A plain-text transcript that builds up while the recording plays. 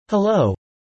Hello.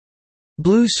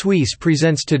 Blue Suisse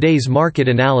presents today's market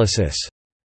analysis.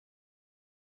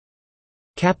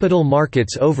 Capital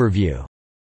Markets Overview.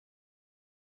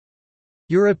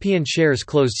 European shares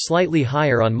closed slightly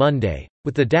higher on Monday,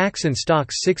 with the DAX and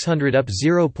STOXX 600 up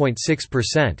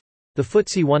 0.6%, the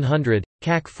FTSE 100,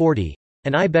 CAC 40,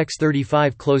 and IBEX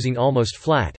 35 closing almost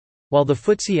flat, while the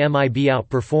FTSE MIB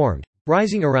outperformed,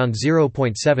 rising around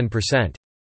 0.7%.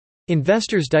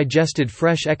 Investors digested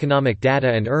fresh economic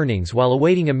data and earnings while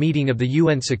awaiting a meeting of the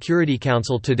UN Security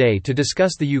Council today to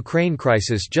discuss the Ukraine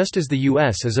crisis just as the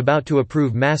US is about to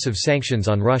approve massive sanctions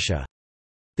on Russia.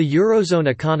 The Eurozone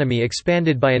economy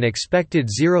expanded by an expected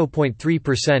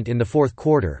 0.3% in the fourth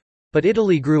quarter, but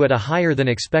Italy grew at a higher than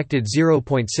expected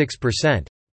 0.6%,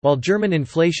 while German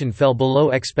inflation fell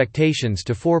below expectations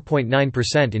to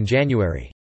 4.9% in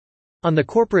January. On the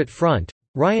corporate front,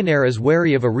 Ryanair is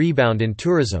wary of a rebound in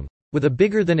tourism, with a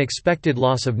bigger-than-expected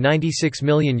loss of €96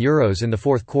 million in the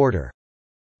fourth quarter.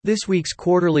 This week's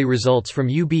quarterly results from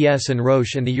UBS and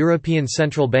Roche and the European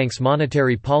Central Bank's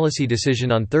monetary policy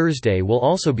decision on Thursday will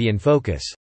also be in focus.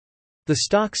 The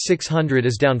STOXX 600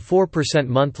 is down 4%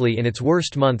 monthly in its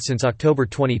worst month since October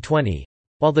 2020,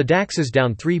 while the DAX is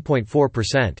down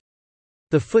 3.4%.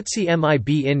 The FTSE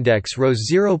MIB index rose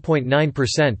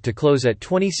 0.9% to close at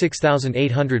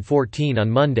 26,814 on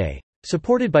Monday,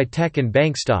 supported by tech and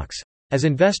bank stocks, as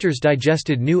investors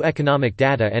digested new economic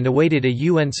data and awaited a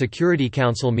UN Security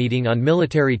Council meeting on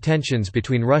military tensions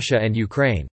between Russia and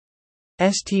Ukraine.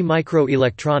 ST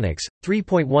Microelectronics,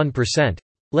 3.1%,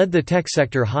 led the tech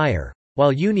sector higher,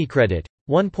 while UniCredit,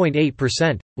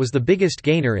 1.8%, was the biggest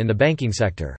gainer in the banking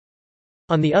sector.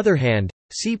 On the other hand,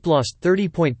 SEEP lost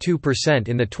 30.2%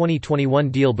 in the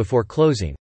 2021 deal before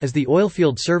closing, as the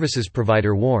oilfield services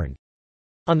provider warned.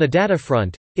 On the data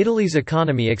front, Italy's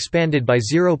economy expanded by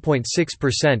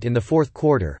 0.6% in the fourth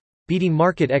quarter, beating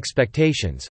market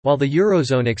expectations, while the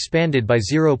Eurozone expanded by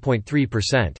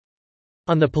 0.3%.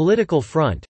 On the political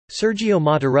front, Sergio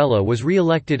Mattarella was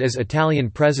re-elected as Italian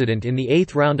president in the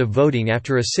eighth round of voting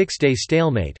after a six-day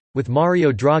stalemate, with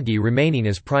Mario Draghi remaining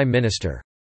as prime minister.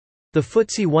 The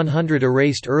FTSE 100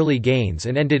 erased early gains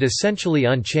and ended essentially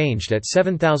unchanged at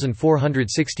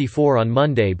 7,464 on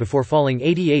Monday before falling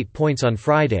 88 points on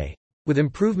Friday, with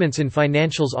improvements in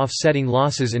financials offsetting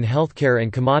losses in healthcare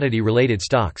and commodity-related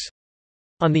stocks.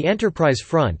 On the enterprise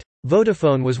front,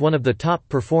 Vodafone was one of the top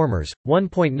performers,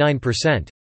 1.9%,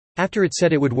 after it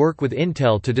said it would work with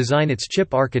Intel to design its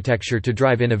chip architecture to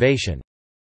drive innovation.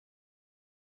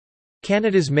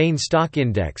 Canada's main stock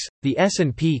index, the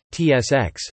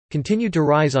S&P/TSX, continued to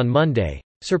rise on Monday,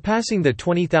 surpassing the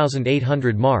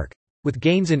 20,800 mark, with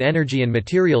gains in energy and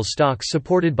materials stocks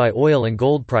supported by oil and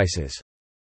gold prices.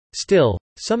 Still,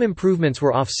 some improvements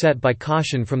were offset by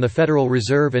caution from the Federal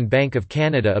Reserve and Bank of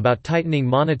Canada about tightening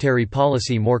monetary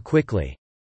policy more quickly.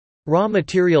 Raw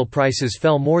material prices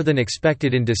fell more than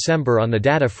expected in December on the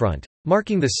data front,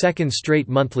 marking the second straight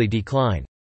monthly decline.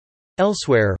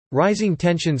 Elsewhere, rising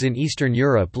tensions in Eastern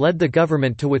Europe led the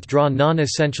government to withdraw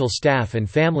non-essential staff and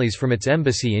families from its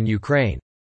embassy in Ukraine.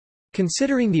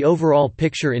 Considering the overall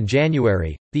picture in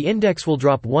January, the index will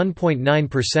drop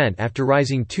 1.9% after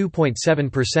rising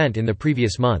 2.7% in the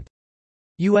previous month.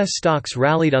 U.S. stocks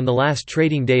rallied on the last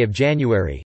trading day of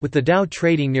January, with the Dow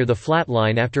trading near the flat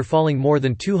line after falling more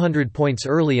than 200 points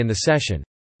early in the session,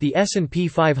 the S&P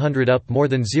 500 up more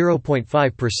than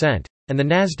 0.5%, and the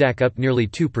Nasdaq up nearly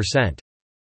 2%.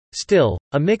 Still,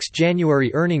 a mixed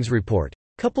January earnings report,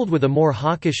 coupled with a more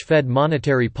hawkish Fed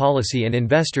monetary policy and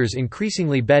investors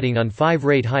increasingly betting on 5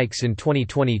 rate hikes in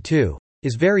 2022,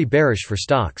 is very bearish for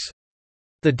stocks.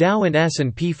 The Dow and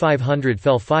S&P 500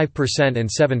 fell 5% and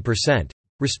 7%,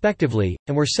 respectively,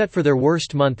 and were set for their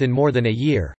worst month in more than a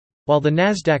year, while the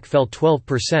Nasdaq fell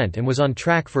 12% and was on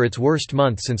track for its worst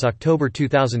month since October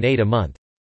 2008 a month.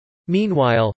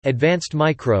 Meanwhile, Advanced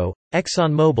Micro,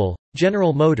 ExxonMobil,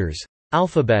 General Motors,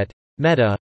 Alphabet,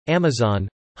 Meta, Amazon,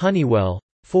 Honeywell,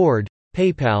 Ford,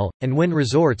 PayPal, and Wynn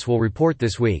Resorts will report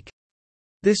this week.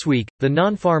 This week, the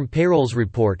non-farm payrolls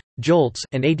report, JOLTS,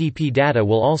 and ADP data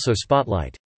will also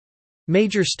spotlight.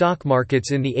 Major stock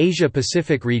markets in the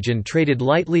Asia-Pacific region traded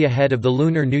lightly ahead of the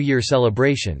Lunar New Year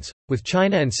celebrations, with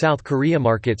China and South Korea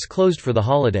markets closed for the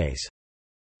holidays.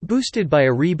 Boosted by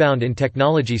a rebound in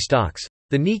technology stocks,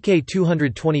 the Nikkei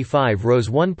 225 rose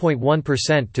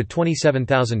 1.1% to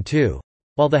 27,002,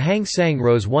 while the Hang Seng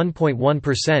rose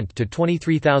 1.1% to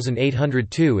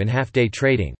 23,802 in half-day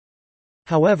trading.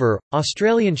 However,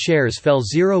 Australian shares fell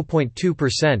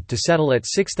 0.2% to settle at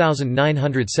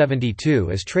 6,972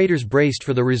 as traders braced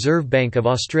for the Reserve Bank of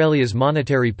Australia's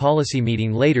monetary policy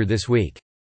meeting later this week.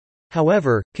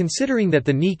 However, considering that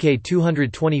the Nikkei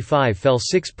 225 fell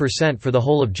 6% for the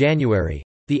whole of January,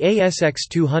 the ASX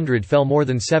 200 fell more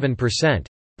than 7%,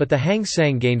 but the Hang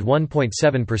Seng gained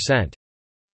 1.7%.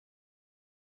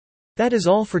 That is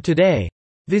all for today.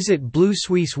 Visit Blue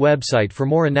Suisse website for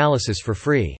more analysis for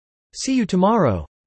free. See you tomorrow.